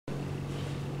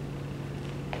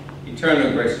Eternal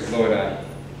and gracious Lord, I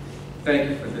thank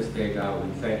you for this day, God.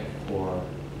 We thank you for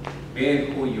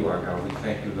being who you are, God. We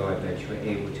thank you, Lord, that you're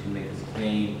able to make us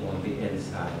clean on the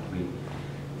inside. We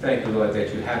thank you, Lord,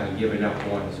 that you haven't given up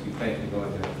on us. We thank you,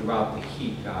 Lord, that throughout the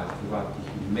heat, God, throughout the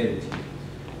humidity,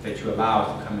 that you allow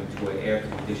us to come into an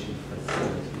air-conditioned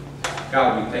facility.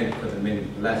 God, we thank you for the many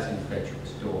blessings that you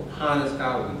bestow upon us,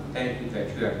 God. We thank you that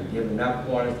you haven't given up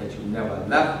on us, that you never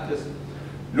left us,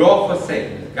 nor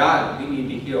forsaken us. God, we need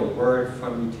to hear a word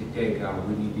from you today, God.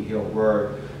 We need to hear a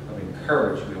word of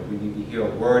encouragement. We need to hear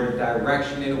a word of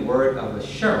direction and a word of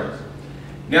assurance.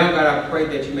 Now, God, I pray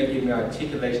that you may give me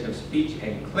articulation of speech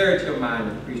and clarity of mind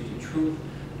to preach the truth,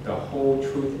 the whole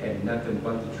truth, and nothing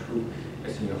but the truth.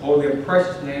 It's in your holy and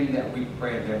precious name that we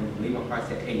pray, and that we believe our hearts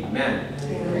say amen.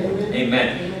 Amen.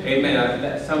 Amen.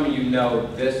 Amen. Some of you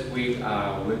know this week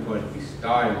we're going to be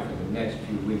starting for the next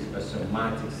few weeks a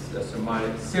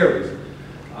sermonic series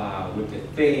with the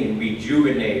theme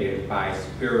rejuvenated by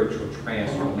spiritual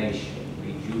transformation.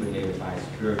 Rejuvenated by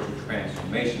spiritual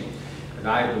transformation. Because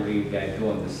I believe that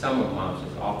during the summer months,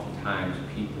 oftentimes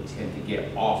people tend to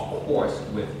get off course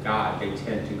with God. They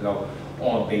tend to go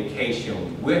on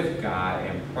vacation with God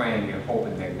and praying and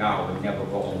hoping that God would never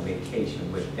go on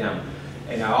vacation with them.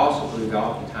 And I also believe that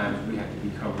oftentimes we have to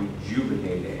become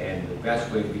rejuvenated, and the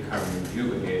best way to become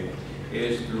rejuvenated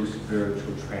is through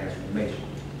spiritual transformation.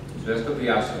 So that's going to be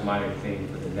our sermonic theme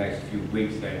for the next few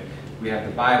weeks. And we have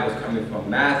the Bibles coming from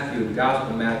Matthew, the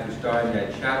Gospel of Matthew, starting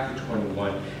at chapter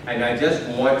 21. And I just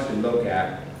want to look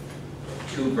at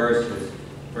two verses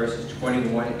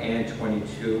 21 and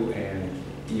 22, and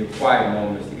in your quiet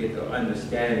moments to get the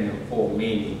understanding and full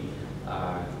meaning,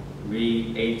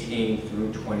 read 18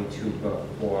 through 22. But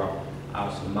for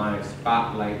our sermonic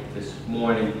spotlight this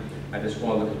morning, I just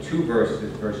want to look at two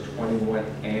verses, verse 21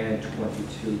 and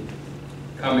 22,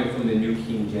 coming from the New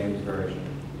King James Version.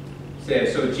 It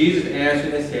says, "So Jesus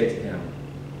answered and said to him,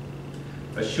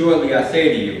 Assuredly I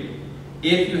say to you,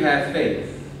 if you have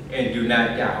faith and do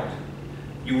not doubt,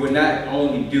 you will not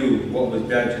only do what was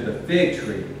done to the fig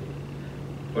tree,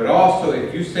 but also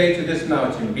if you say to this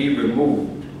mountain, be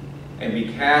removed and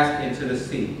be cast into the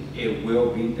sea, it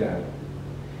will be done.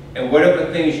 And whatever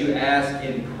things you ask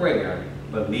in prayer,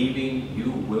 believing,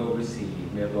 you will receive."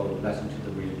 May the Lord bless you to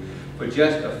the reading. For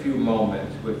just a few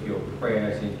moments with your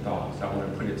prayers and thoughts, I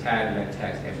want to put a tag in that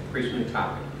text and preach on the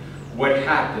topic. What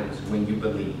happens when you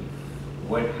believe?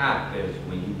 What happens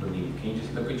when you believe? Can you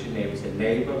just look at your neighbor and say,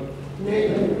 neighbor,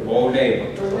 neighbor. Oh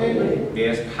neighbor,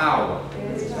 there's power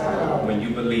when you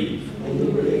believe.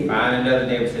 Find another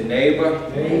neighbor and say, neighbor,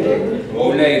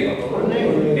 oh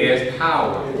neighbor, there's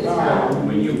power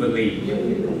when you believe.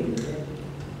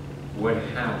 What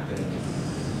happens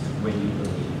when you believe?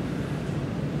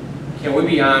 Can we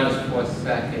be honest for a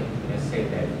second and say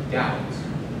that doubt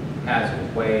has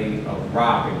a way of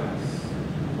robbing us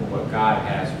of what God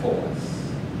has for us?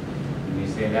 Let me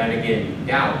say that again.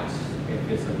 Doubt, if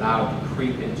it's allowed to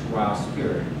creep into our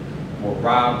spirit, will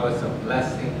rob us of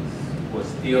blessings, will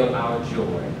steal our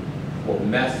joy, will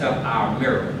mess up our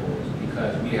miracles,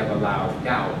 because we have allowed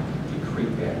doubt to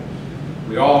creep in.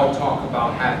 We all talk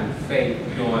about having faith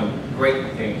doing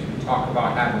great things. We talk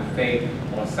about having faith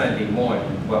on Sunday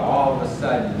morning, but all of a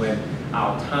sudden when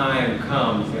our time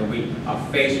comes and we are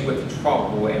faced with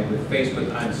trouble and we're faced with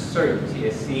uncertainty,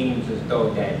 it seems as though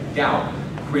that doubt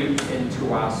creeps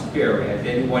into our spirit. Has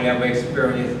anyone ever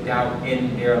experienced doubt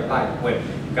in their life when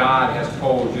God has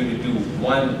told you to do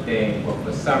one thing, but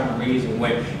for some reason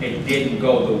when it didn't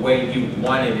go the way you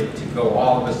wanted it to go,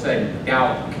 all of a sudden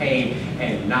doubt came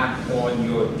and knocked on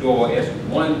your door? It's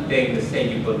one thing to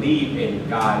say you believe in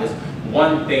God. It's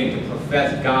one thing to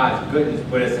profess God's goodness,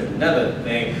 but it's another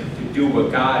thing to do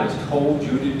what God has told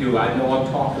you to do. I know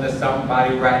I'm talking to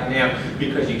somebody right now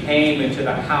because you came into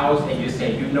the house and you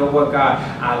said, you know what, God,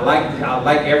 I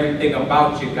like everything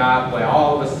about you, God, but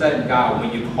all of a sudden, God,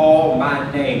 when you call my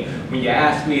name, when you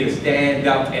ask me to stand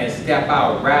up and step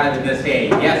out, rather than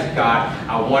saying, yes, God,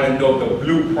 I want to know the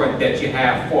blueprint that you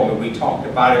have for me. We talked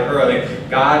about it earlier.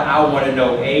 God, I want to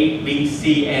know A, B,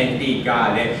 C, and D,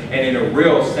 God. And in a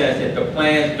real sense, if the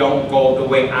plans don't go the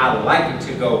way I like it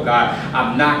to go, God,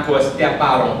 I'm not going to step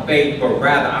out on faith, but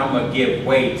rather I'm going to give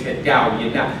way to doubt.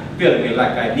 You're not feeling me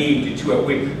like I need you to. If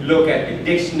we look at the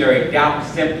dictionary, doubt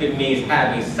simply means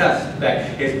having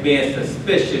suspect. It's being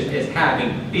suspicious. It's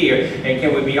having fear. And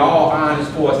can we be all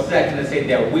honest for a second and say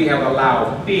that we have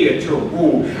allowed fear to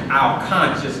rule our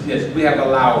consciousness? We have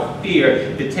allowed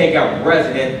fear to take up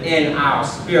residence in our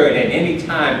spirit. And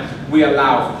anytime we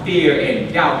allow fear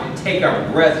and doubt to take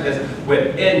up residence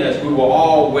within us, we will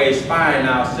always find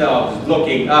ourselves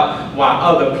looking up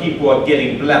while other people are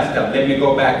getting blessed up. Let me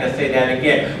go back and say that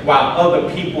again. While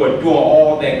other people are doing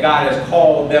all that God has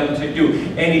called them to do,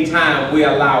 anytime we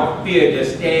allow fear to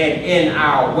stand in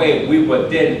our way, we will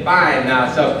then find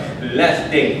ourselves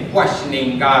less than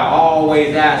questioning God,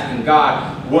 always asking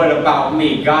God, what about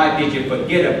me? God, did you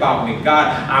forget about me? God,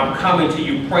 I'm coming to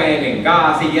you praying. And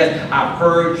God said, yes, I've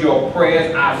heard your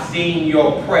prayers. I've seen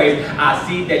your praise. I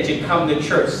see that you come to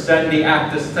church Sunday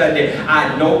after Sunday.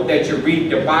 I know that you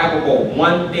read the Bible, but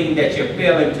one thing that you're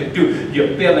failing to do,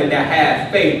 you're failing to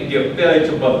have faith. You're failing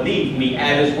to believe me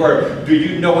at his word. Do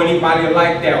you know anybody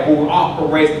like that who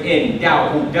operates in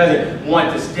doubt, who doesn't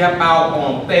want to step out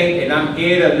on faith? And I'm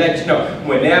here to let you know,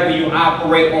 whenever you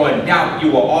operate on doubt,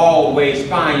 you will always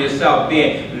find yourself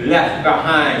being left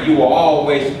behind. You will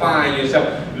always find yourself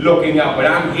looking up. But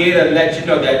I'm here to let you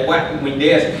know that when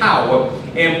there's power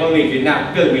in belief, you're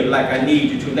not feeling it like I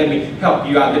need you to. Let me help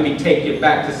you out. Let me take you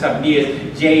back to some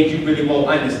years. James, you really won't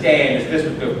understand this. This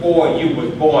was before you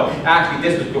was born. Actually,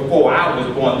 this was before I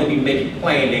was born. Let me make it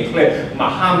plain and clear.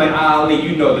 Muhammad Ali,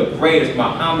 you know the greatest.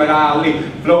 Muhammad Ali,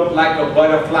 float like a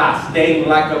butterfly, sting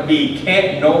like a bee.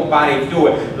 Can't nobody do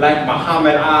it like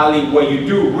Muhammad Ali. Well, you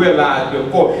do realize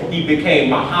before he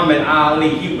became Muhammad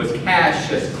Ali, he was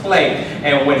Cassius Clay.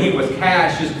 And when he was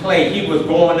Cassius Clay, he was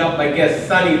going up against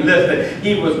Sonny Liston.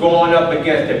 He was going up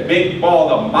against the big ball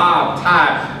of Mob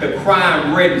Tie, the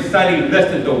crime-ridden Sonny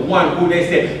Liston, the one who they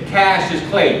said, Cassius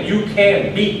Clay, you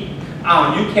can't beat,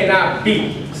 you cannot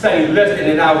beat Sonny Liston.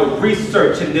 And I was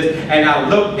researching this, and I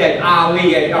looked at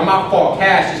Ali, and my fault,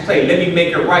 Cassius Clay. Let me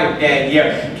make it right that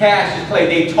year. Cassius Clay,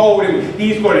 they told him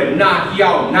he's going to knock you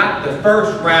out, not the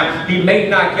first round. He may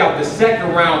knock you out the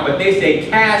second round, but they say,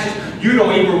 Cassius, you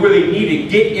don't even really need to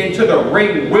get into the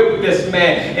ring with this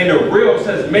man. In the real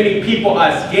sense, many people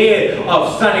are scared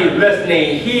of Sonny Liston.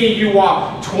 And here you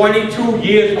are, 22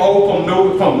 years old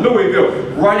from Louisville,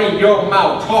 running your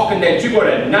mouth, talking that you're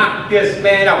going to knock this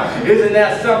man out. Isn't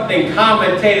that something?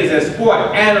 Commentators and sport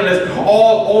analysts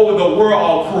all over the world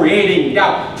are creating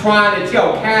doubt, trying to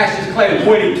tell Cassius Clay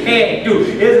what he can't do.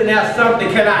 Isn't that something?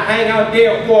 Can I hang out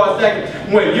there for a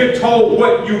second? When you're told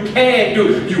what you can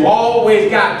do, you always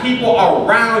got people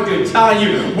around you telling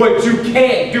you what you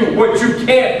can't do, what you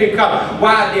can't become.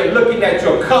 Why? They're looking at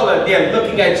your color, they're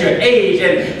looking at your age,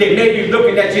 and they may be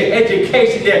looking at your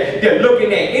education, they're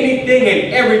looking at anything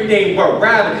and everything, but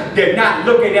rather they're not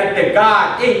looking at the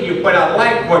God in you. But I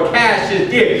like what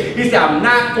Cassius did. He said, I'm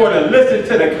not going to listen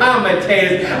to the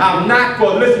commentators, I'm not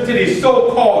going to listen to these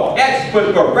so-called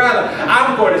experts, but rather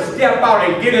I'm going to step out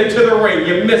and get into the ring.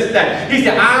 You missed that. He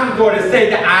said, I'm going to say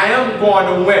that I am going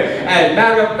to win. As a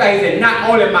matter of fact, he said, not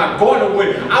only am I going to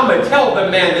win, I'm going to tell the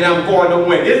man that I'm going to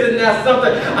win. Isn't that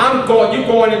something? You're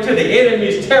going into the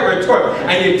enemy's territory,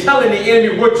 and you're telling the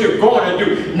enemy what you're going to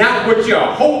do, not what you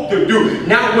hope to do,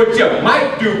 not what you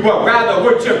might do, but rather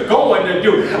what you're going to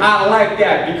do. I like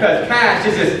that, because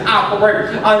Cassius is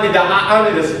operating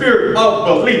under the spirit of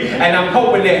belief, and I'm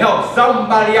hoping to help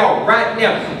somebody out right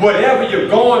now. Whatever you're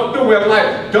going through in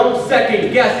life, don't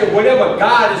second guess it. Whatever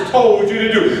God has told you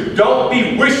to do, don't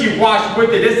be wishy-washy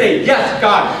with it. Just say, yes,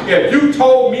 God, if you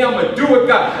told me I'm going to do it,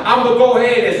 God, I'm going to go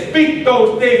ahead and speak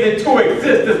those things into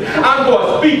existence. I'm going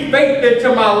to speak faith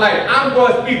into my life. I'm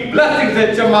going to speak blessings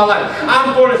into my life.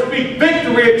 I'm going to speak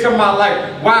victory into my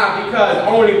life. Why? Because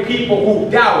only people who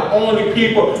doubt, only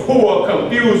people who are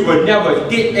confused will never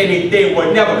get anything,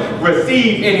 will never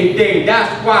receive anything.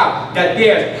 That's why that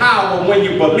there's power when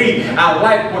you believe. I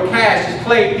like what Cassius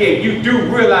Clay did. You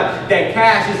do realize that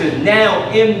Cassius is now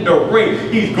in the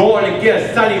ring. He's going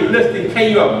against Sonny Liston.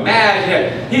 Can you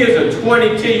imagine? Here's a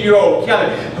 22-year-old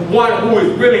Kelly, the one who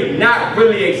is really not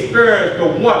really experienced,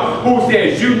 the one who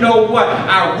says, you know what,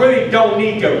 I really don't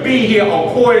need to be here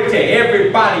according to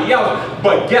everybody else.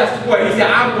 But guess what? He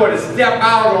said, I'm going to step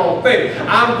out on faith.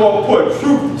 I'm going to put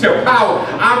truth to power.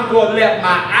 I'm going to let my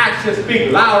actions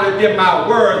speak louder than my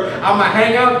words. I'm going to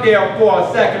hang out there for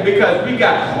a second, because we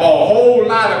got a whole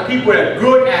lot of people that are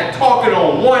good at talking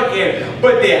on one end,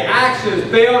 but their actions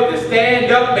fail to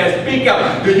stand up and speak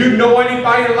out. Do you know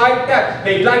anybody like that?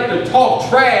 They like to talk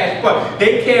trash, but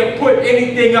they can't put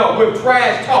anything up with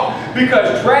trash talk.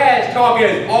 because trash talking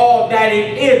is all that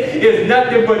it is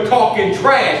nothing but talking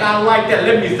trash. I don't like that.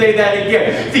 Let me say that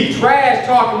again. See, trash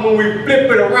talking, when we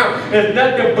flip it around, is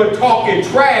nothing but talking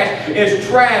trash. It's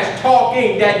trash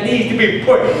talking that needs to be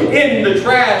put in the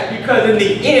trash, because in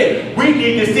the end, we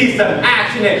need to see some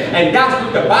action. And that's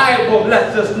what the Bible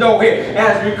lets us know here.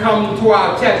 As we come to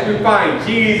our text, we find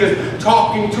Jesus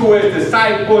talking to his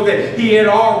disciples, and he had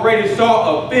already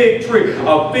saw a fig tree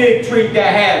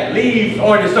that had leaves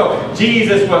on it. So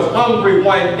Jesus was hungry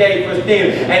one day for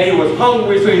things, and he was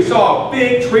hungry, so he saw a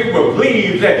fig tree with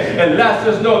leaves, and lets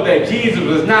us know that Jesus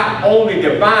was not only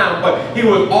divine, but he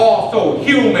was also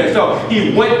human. So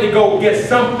he went to go get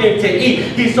something to eat.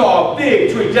 He saw a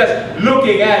fig tree. Just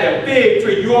looking at a fig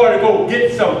tree, you ought to go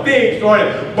get some figs on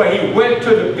it. But he went to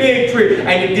the fig tree,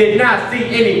 and he did not see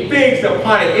any figs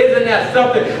upon it. Isn't that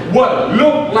something? What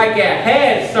looked like it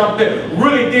had something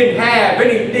really didn't have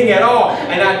anything at all.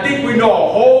 And I think we know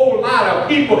a whole lot of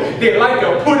people, they like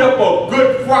to put up a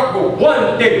good front with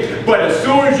one thing, but as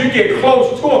soon as you get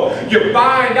close to them, you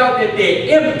find out that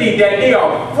they're empty, that they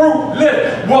are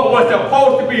fruitless. What was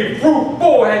supposed to be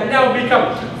fruitful has now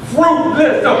become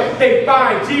fruitless. So they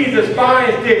find, Jesus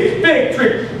finds this fig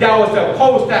tree that was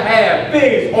supposed to have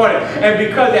figs on it, and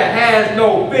because it has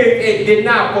no figs, it did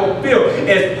not fulfill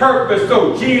its purpose.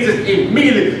 So Jesus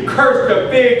immediately cursed the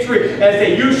fig tree and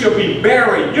said, you should be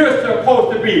barren. You're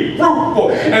supposed to be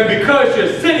fruitful, and because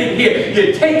you're sitting here,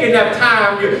 you're taking up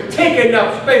time, you're taking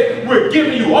up space, we're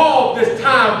giving you all this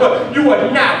time, but you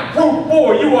are not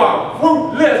fruitful, you are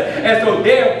fruitless. And so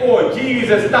therefore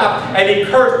Jesus stopped and he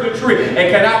cursed the tree.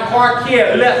 And can I park here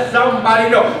and let somebody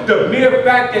know, the mere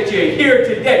fact that you're here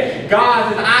today,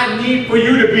 God says, I need for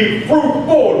you to be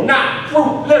fruitful, not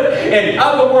fruitless. In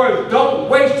other words, don't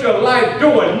waste your life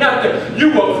doing nothing. You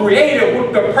were created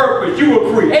with the purpose. You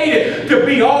were created to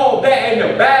be all that in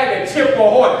the bag of chip or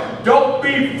horse. Don't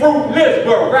be fruitless,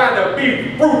 but rather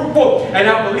be fruitful. And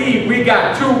I believe we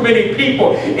got too many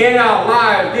people in our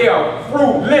lives, they are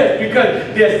fruitless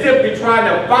because they're simply trying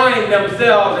to find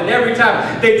themselves, and every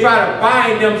time they try to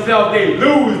find themselves, they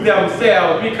lose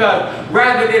themselves, because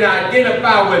rather than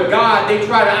identify with God, they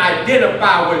try to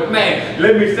identify with man.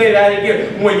 Let me say that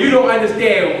again. When you don't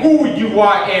understand who you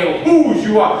are and whose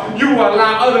you are, you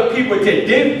allow other people to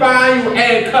define you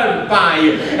and confine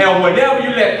you. And whenever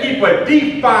you let people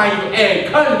define you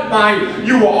and confine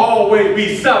you, you will always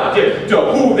be subject to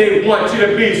who they want you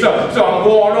to be. So I'm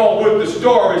going on with the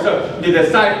story. So the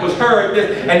disciples heard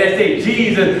this, and they say,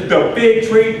 Jesus, the fig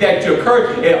tree that you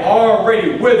cursed, it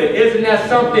already withered. Isn't that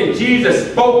something?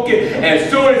 Jesus spoke it, and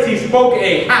as soon as he spoke it,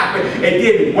 it happened. It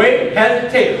didn't wait,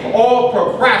 hesitate, or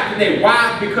procrastinate.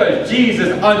 Why? Because Jesus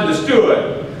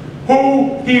understood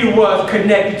who he was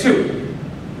connected to.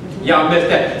 Y'all missed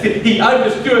that. See, he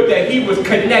understood that he was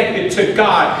connected to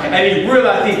God, and he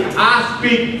realized, I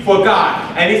speak for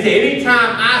God. And he said,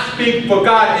 anytime I speak for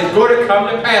God, it's going to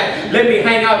come to pass. Let me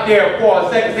hang out there for a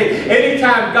second. See,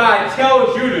 anytime God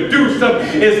tells you to do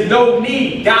something, there's no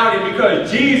need doubting,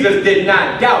 because Jesus did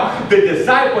not doubt. The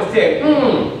disciples said,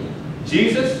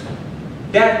 Jesus,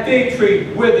 that fig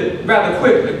tree withered rather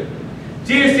quickly.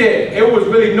 Jesus said it was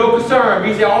really no concern.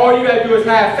 He said, all you got to do is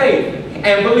have faith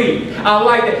and believe. I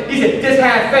like that. He said, just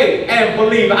have faith and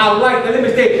believe. I like that. Let me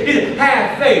say, he said,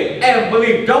 have faith and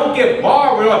believe. Don't get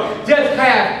borrowed on. Just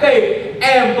have faith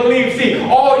and believe. See,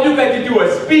 all you got to do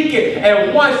is speak it,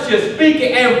 and once you speak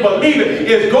it and believe it,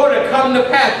 it's going to come to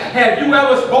pass. Have you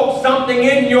ever spoke something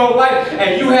in your life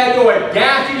and you had the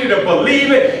audacity to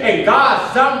believe it, and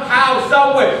God somehow,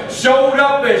 somewhere showed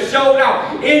up and showed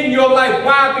out in your life?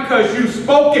 Why? Because you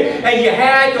spoke it and you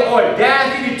had the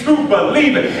audacity to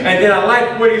believe it. And then I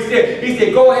like what he said. He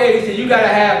said, go ahead. He said, you got to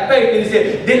have faith. And he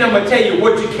said, then I'm going to tell you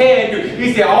what you can do.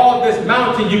 He said, all this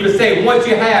mountain, you can say, once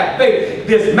you have faith,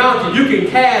 this mountain, you can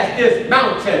cast this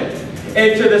mountain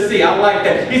into the sea. I like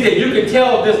that. He said, you can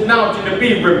tell this mountain to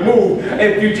be removed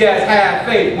if you just have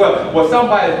faith. Well,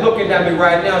 somebody's looking at me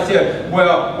right now and said,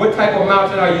 well, what type of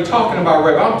mountain are you talking about,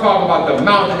 Rev? I'm talking about the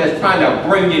mountain that's trying to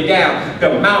bring you down.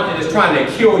 The mountain that's trying to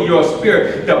kill your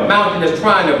spirit. The mountain that's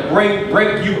trying to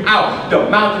break you out. The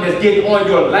mountain that's getting on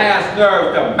your last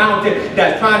nerve. The mountain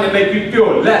that's trying to make you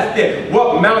feel less than.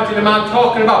 What mountain am I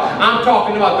talking about? I'm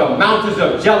talking about the mountains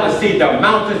of jealousy, the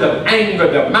mountains of anger,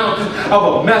 the mountains of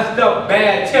a messed up of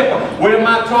bad temper. What am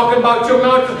I talking about, your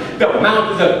mountains? The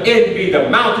mountains of envy, the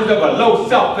mountains of a low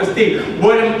self-esteem.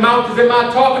 What mountains am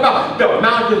I talking about? The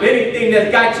mountains of anything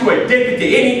that's got you addicted to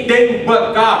anything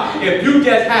but God. If you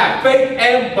just have faith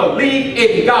and believe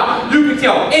in God, you can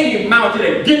tell any mountain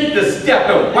to get the step.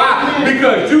 And why?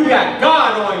 Because you got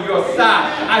God on your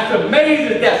side. It's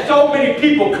amazing that so many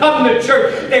people come to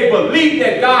church, they believe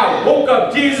that God woke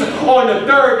up Jesus on the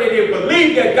third day. They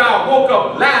believe that God woke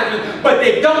up Lazarus, but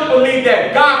they don't believe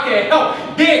that God can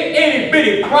help their itty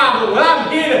bitty problem. Well,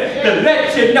 I'm here to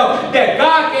let you know that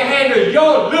God can handle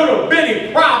your little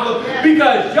bitty problem,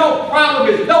 because your problem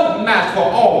is no match for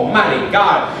Almighty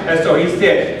God. And so he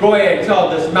said, go ahead and tell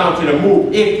this mountain to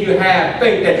move if you have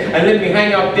faith. And let me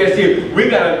hang up there. See, we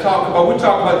got to talk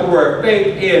about the word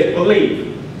faith is belief.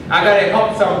 I got to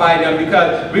help somebody now,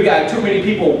 because we got too many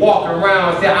people walking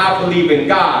around saying, I believe in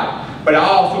God, but I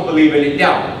also believe in the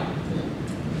devil.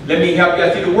 Let me help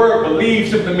you. See, the word believe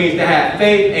simply means to have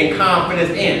faith and confidence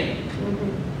in.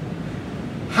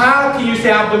 How can you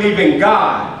say I believe in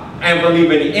God and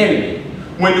believe in the enemy,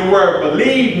 when the word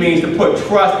believe means to put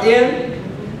trust in,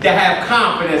 to have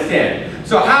confidence in?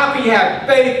 So how can you have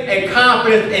faith and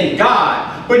confidence in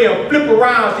God, but then flip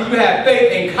around so you have faith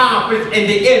and confidence in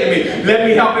the enemy? Let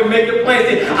me help you make it plain.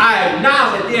 See, I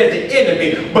acknowledge that there's an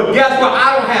enemy, but guess what?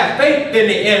 I don't have faith in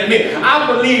the enemy. I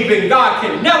believe in God,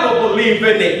 can never believe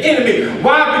in the enemy.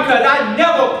 Why? Because I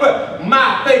never put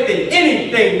my faith in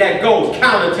anything that goes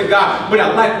counter to God. But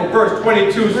I like what verse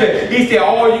 22 said. He said,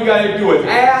 all you got to do is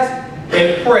ask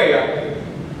in prayer,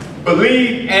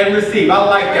 believe and receive. I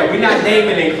like that. We're not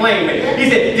naming and claiming. He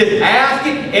said, just ask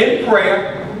it in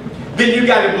prayer. Then you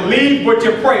got to believe what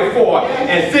you pray for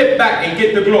and sit back and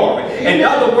get the glory. In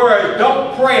other words,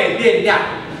 don't pray and then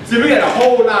doubt. See, we got a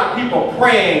whole lot of people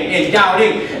praying and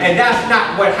doubting, and that's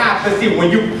not what happens. See, when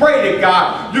you pray to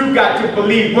God, you got to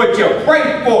believe what you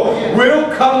pray for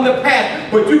will come to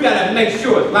pass, but you got to make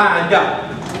sure it's lined up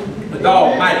with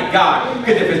Almighty God.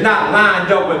 Because if it's not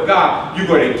lined up with God, you're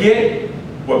going to get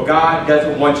what God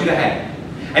doesn't want you to have.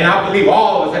 And I believe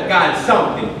all of us have gotten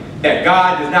something that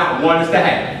God does not want us to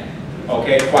have.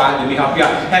 Okay, quiet, let me help you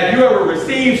out. Have you ever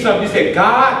received something, you said,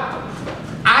 God,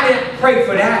 I didn't pray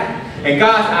for that. And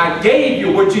God said, I gave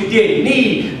you what you didn't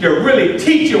need to really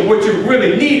teach you what you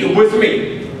really needed was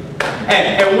me.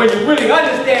 And when you really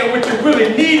understand what you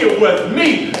really needed was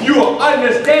me, you will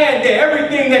understand that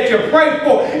everything that you pray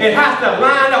for, it has to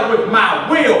line up with my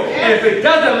will. And if it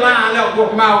doesn't line up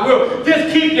with my will,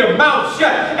 just keep your mouth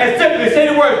shut and simply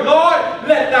say the words, Lord,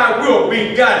 let thy will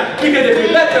be done. Because if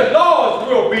you let the Lord's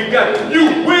will be done,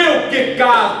 you will get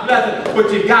God's blessing.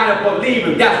 But you got to believe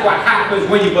it. That's what happens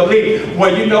when you believe.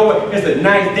 Well, you know what? It's a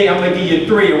nice day. I'm going to give you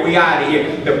 3 and we out of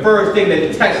here. The first thing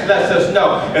that the text lets us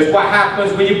know is what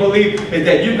happens when you believe is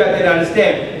that you got to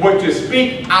understand what you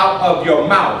speak out of your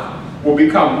mouth will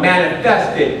become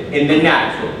manifested in the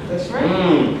natural. That's right.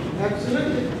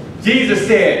 Absolutely. Jesus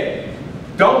said,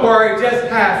 don't worry, just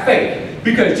have faith.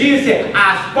 Because Jesus said,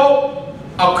 I spoke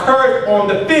a curse on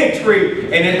the fig tree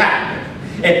and it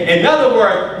happened. In other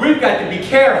words, we've got to be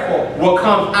careful what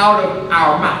comes out of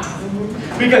our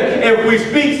mouth. Because if we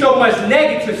speak so much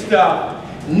negative stuff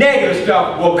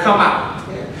will come out.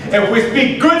 If we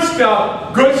speak good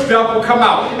stuff will come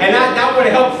out. And I want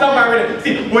to help somebody.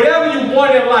 See, whatever you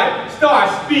want in life, start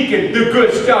speaking the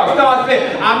good stuff. Start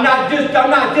saying, I'm not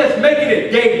just making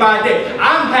it day by day.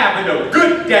 I'm having a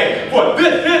good day. For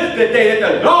this is the day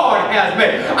that the Lord has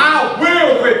made. I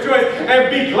will rejoice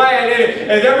and be glad in it.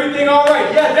 Is everything all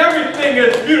right? Yes, everything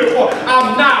is beautiful.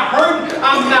 I'm not hurting.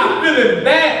 I'm not feeling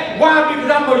bad. Why?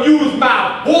 Because I'm going to use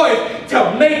my voice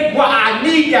to make what I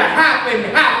need to happen.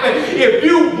 If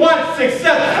you want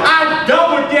success, I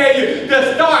double dare you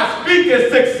to start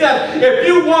speaking success. If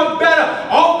you want better,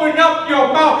 open up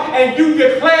your mouth and you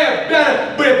declare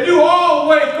better. But if you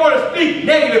always going to speak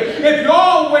negative, if you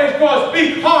always going to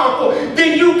speak harmful,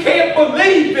 then you can't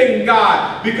believe in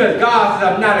God. Because God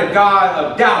says, I'm not a God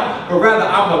of doubt, but rather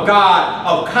I'm a God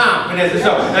of confidence.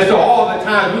 And so all the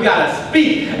time we got to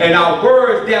speak, and our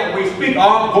words that we speak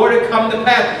are going to come to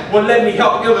pass. Well, let me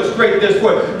help illustrate this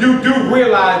way. You do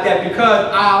realize that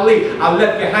because Ali, I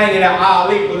left you hanging at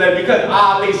Ali, but because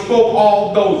Ali spoke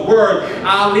all those words,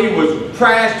 Ali was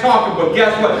trash talking, but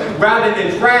guess what? Rather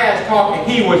than trash talking,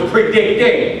 he was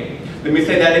predicting. Let me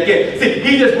say that again. See,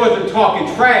 he just wasn't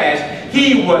talking trash.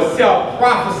 he was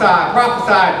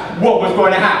prophesied what was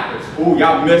going to happen. Ooh,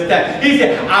 y'all missed that. He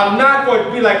said, I'm not going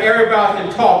to be like everybody else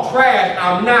and talk trash.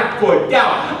 I'm not going to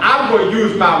doubt. I'm going to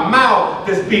use my mouth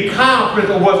to speak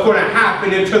confidence of what's going to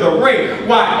happen into the ring.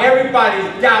 While everybody's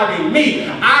doubting me,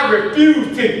 I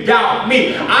refuse to doubt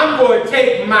me. I'm going to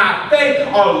take my faith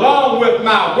along with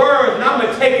my words, and I'm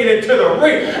going to take it into the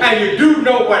ring. And you do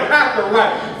know what happened,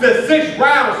 right? The 6th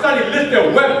round, Sonny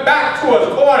Liston went back to his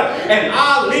corner, and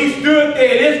Ali stood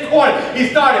there in his corner. He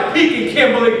started peeking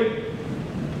Kimberly.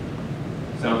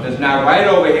 Something's not right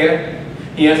over here.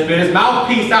 He had spit his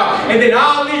mouthpiece out, and then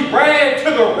Ali ran to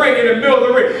the ring in the middle of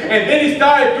the ring, and then he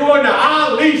started doing the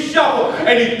Ali shuffle,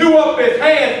 and he threw up his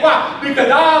hands. Why? Because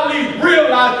Ali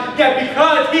realized that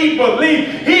because he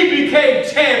believed, he became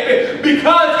champion.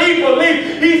 Because he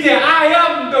believed, he said, I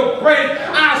am the greatest.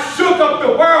 I shook up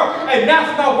the world, and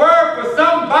that's my word for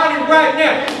somebody right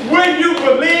now. When you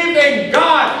believe in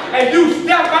God and you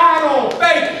step out on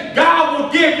faith, God will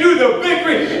give you the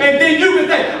victory, and then you can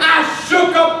say, I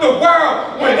shook up the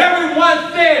world. When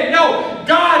everyone said no,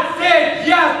 God said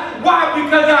yes. Why?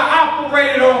 Because I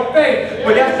operated on faith.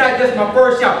 But that's not just my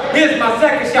first shout. Here's my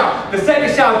second shout. The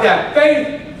second shout is that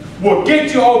faith will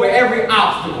get you over every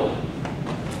obstacle.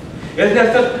 It's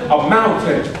not just a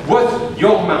mountain. What's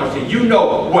your mountain? You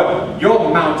know what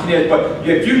your mountain is, but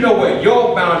if you know what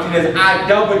your mountain is, I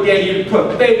double dare you to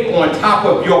put faith on top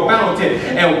of your mountain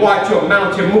and watch your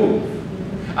mountain move.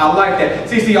 I like that.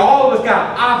 See, all of us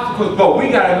got obstacles, but we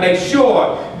got to make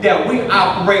sure that we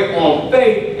operate on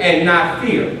faith and not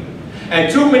fear.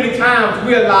 And too many times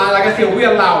we allow, like I said, we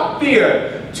allow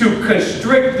fear to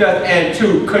constrict us and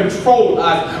to control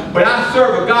us. But I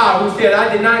serve a God who said,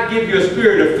 I did not give you a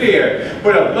spirit of fear,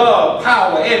 but of love,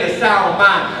 power, and a sound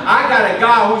mind. I got a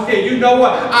God who said, you know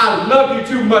what? I love you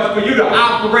too much for you to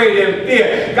operate in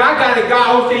fear. I got a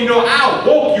God who said, you know, I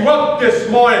woke you up this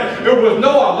morning. There was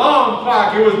no alarm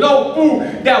clock. There was no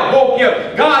food that woke you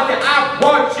up. God said, I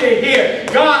brought you here.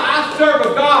 God, I serve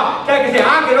a God that can say,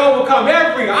 I can overcome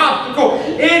every obstacle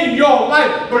in your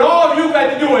life. But all you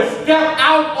got to do is step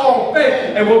out on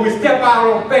faith. And when we step out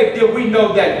on faith, then we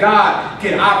know that God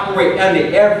can operate under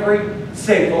every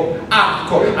single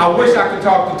obstacle. I wish I could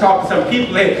talk to some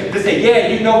people and to say, yeah,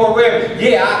 you know what, Rev?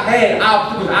 Yeah, I've had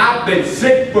obstacles. I've been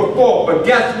sick before. But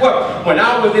guess what? When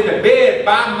I was in the bed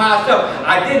by myself,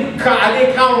 I didn't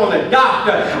count on the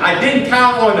doctor. I didn't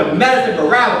count on the medicine, but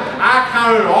rather I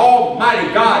counted on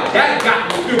Almighty God. That got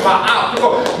me through my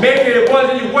obstacle. Maybe it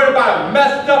wasn't you. What about a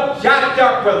messed up, jacked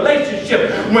up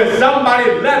relationship when somebody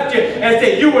left you and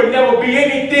said you would never be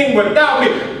anything without me?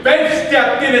 Faith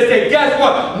stepped in and said, guess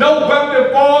what? No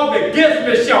weapon formed against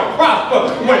me shall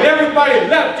prosper. When everybody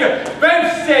left you,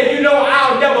 faith said, you know,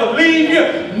 I'll never leave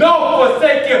you, nor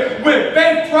forsake you. When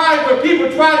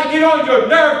people try to get on your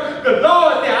nerves, the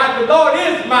Lord said, the Lord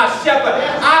is my shepherd.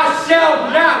 I shall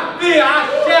not fear. I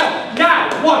shall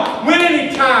not want. When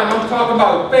any time I'm talking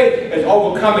about faith is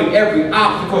overcoming every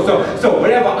obstacle. So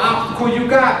whatever obstacle you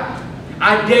got,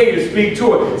 I dare you to speak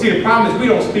to it. See, the problem is we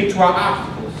don't speak to our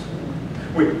obstacles.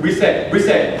 We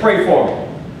said, pray for me.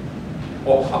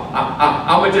 Or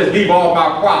I'm going to just leave all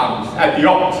my problems at the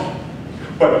altar.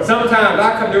 But sometimes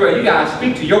I come to where you got to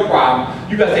speak to your problem.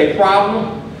 You got to say,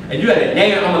 problem, and you got to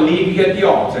name it, I'm going to leave you at the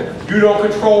altar. You don't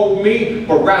control me,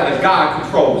 but rather God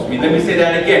controls me. Let me say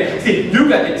that again. See, you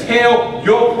got to tell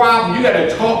your problem. You got to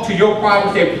talk to your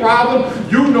problem. Say, problem,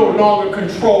 you no longer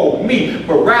control me,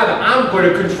 but rather I'm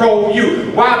going to control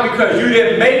you. Why? Because you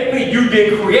didn't make me, you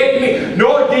didn't create me,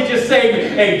 nor did you save me.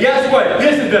 And guess what?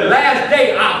 This is the last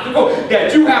day obstacle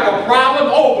that you have a problem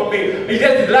over me. This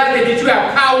is the last day that you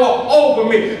have power over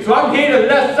me. So I'm here to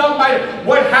let somebody,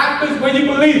 what happens when you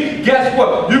believe? Guess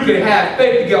what? You can have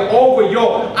faith to get over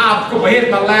your obstacle. But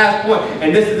here's my last point,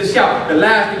 and this is the shout. The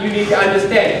last thing you need to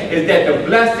understand is that the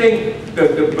blessing,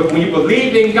 when you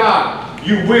believe in God,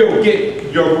 you will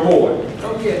get your reward.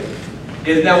 Okay.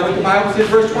 Isn't that what the Bible says,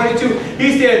 verse 22?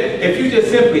 He said, if you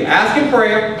just simply ask in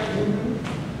prayer,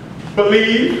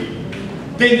 believe,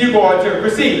 then you're going to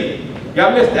receive it.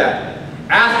 Y'all missed that.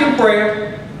 Ask in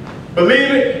prayer,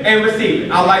 believe it, and receive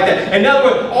it. I like that. In other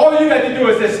words, all you got to do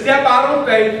is just step out on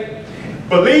faith,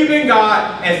 believe in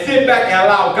God, and sit back and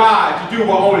allow God to do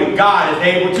what only God is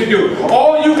able to do.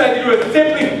 All you got to do is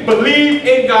simply believe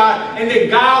in God, and then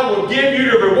God will give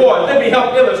you the reward. Let me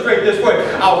help illustrate this for you.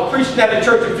 I was preaching at the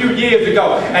church a few years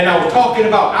ago, and I was talking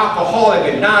about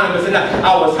Alcoholics Anonymous, and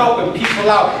I was helping people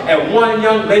out, and one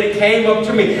young lady came up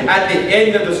to me at the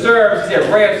end of the service. She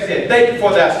said, Rev, she said, thank you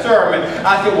for that sermon.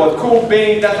 I said, well, cool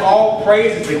beans, that's all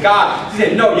praises to God. She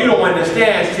said, no, you don't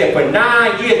understand. She said, for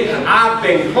 9 years, I've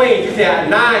been clean. She said,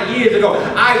 9 years ago,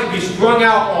 I used to be strung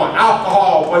out on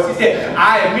alcohol, but she said,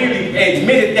 I immediately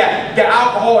admitted that the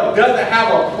alcohol doesn't have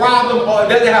a problem or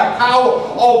doesn't have power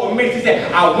over me. She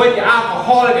said, I went to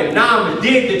Alcoholics Anonymous,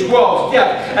 did the 12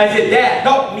 steps, and said, that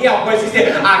helped me out. But she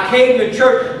said, I came to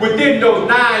church within those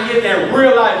 9 years and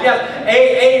realized, yes,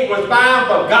 AA was fine,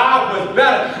 but God was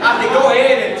better. I said, go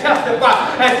ahead and testify.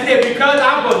 And she said, because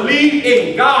I believe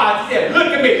in God. She said, look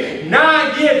at me,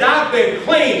 9 years I've been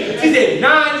clean. She said,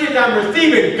 9 years I'm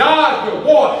receiving God's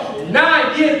reward.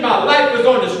 9 years my life was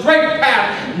on the straight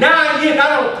path. 9 years I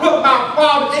don't put my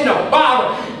problems in a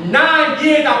bottle. 9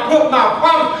 years I put my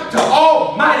problems to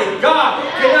Almighty God.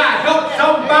 Can I help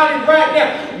somebody right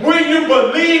now? When you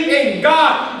believe in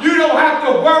God, you don't have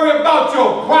to worry about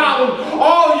your problems.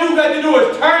 All you got to do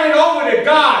is turn it over to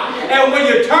God. And when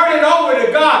you turn it over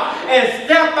to God and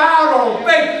step out on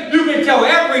faith, you can tell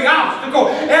every obstacle,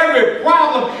 every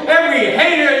problem, every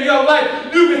hater in your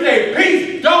life, you can say,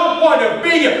 peace, don't want to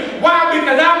be here. Why?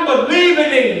 Because I'm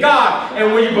believing in God.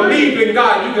 And when you believe in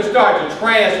God, you can start to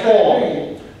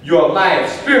transform your life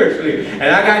spiritually. And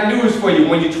I got news for you.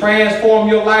 When you transform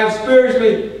your life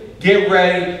spiritually, get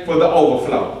ready for the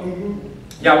overflow.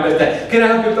 Y'all missed that. Can I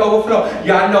help you with the overflow?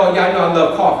 Y'all know I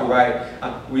love coffee, right?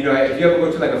 You know, if you ever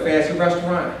go to like a fancy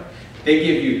restaurant, they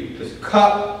give you this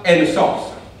cup and the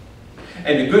sauce.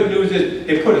 And the good news is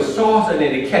they put a sauce in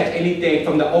there to catch anything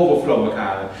from the overflow,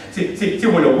 Mikhail. See,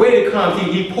 when the waiter comes,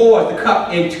 he pours the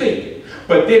cup into you.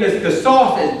 But then it's the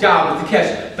sauce's job is to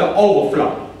catch the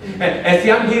overflow. And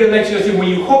see, I'm here to let you know, see, when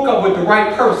you hook up with the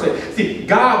right person, see,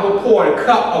 God will pour a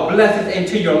cup of blessings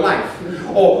into your life.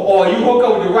 Or you hook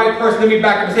up with the right person, let me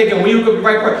back up and say again, when you hook up with the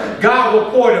right person, God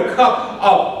will pour the cup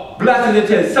of blessings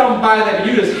into somebody that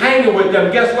you just hanging with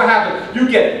them. Guess what happens? You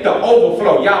get the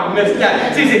overflow. Y'all missed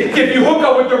that. See, if you hook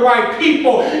up with the right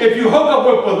people, if you hook up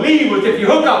with believers, if you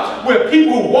hook up with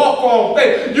people who walk on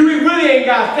faith, you really ain't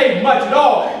got to say much at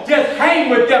all. Just hang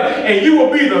with them and you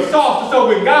will be the sauce. So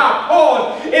when God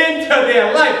pours into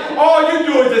their life, all you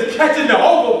do is just catching the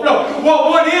overflow.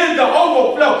 Well, what is the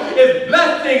overflow? It's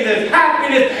blessings, it's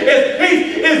happiness, it's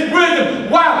peace, it's wisdom.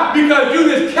 Why? Because you're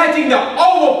just catching the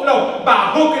overflow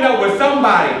by hooking up with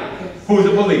somebody who's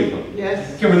a believer.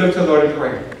 Yes. Can we look to the Lord in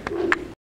prayer?